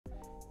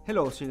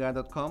Hello,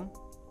 cigar.com.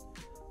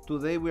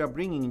 Today we are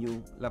bringing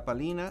you La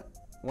Palina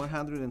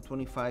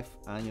 125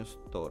 Años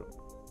Toro.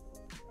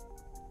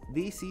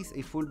 This is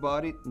a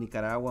full-bodied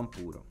Nicaraguan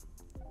puro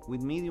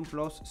with medium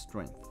plus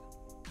strength.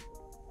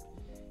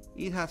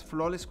 It has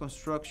flawless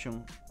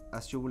construction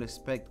as you will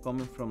expect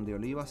coming from the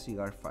Oliva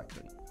cigar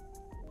factory.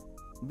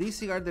 This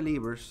cigar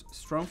delivers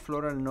strong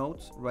floral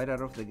notes right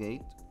out of the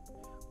gate,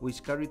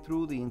 which carry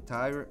through the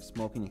entire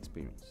smoking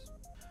experience.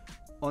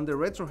 On the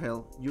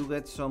retrohale, you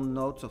get some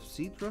notes of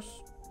citrus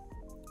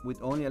with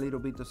only a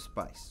little bit of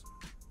spice.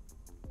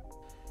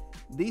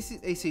 This is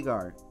a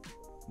cigar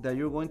that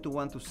you're going to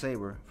want to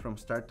savor from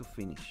start to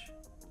finish,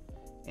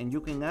 and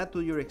you can add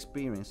to your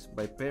experience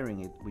by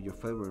pairing it with your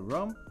favorite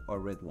rum or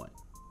red wine.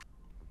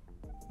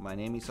 My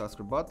name is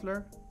Oscar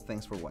Butler.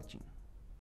 Thanks for watching.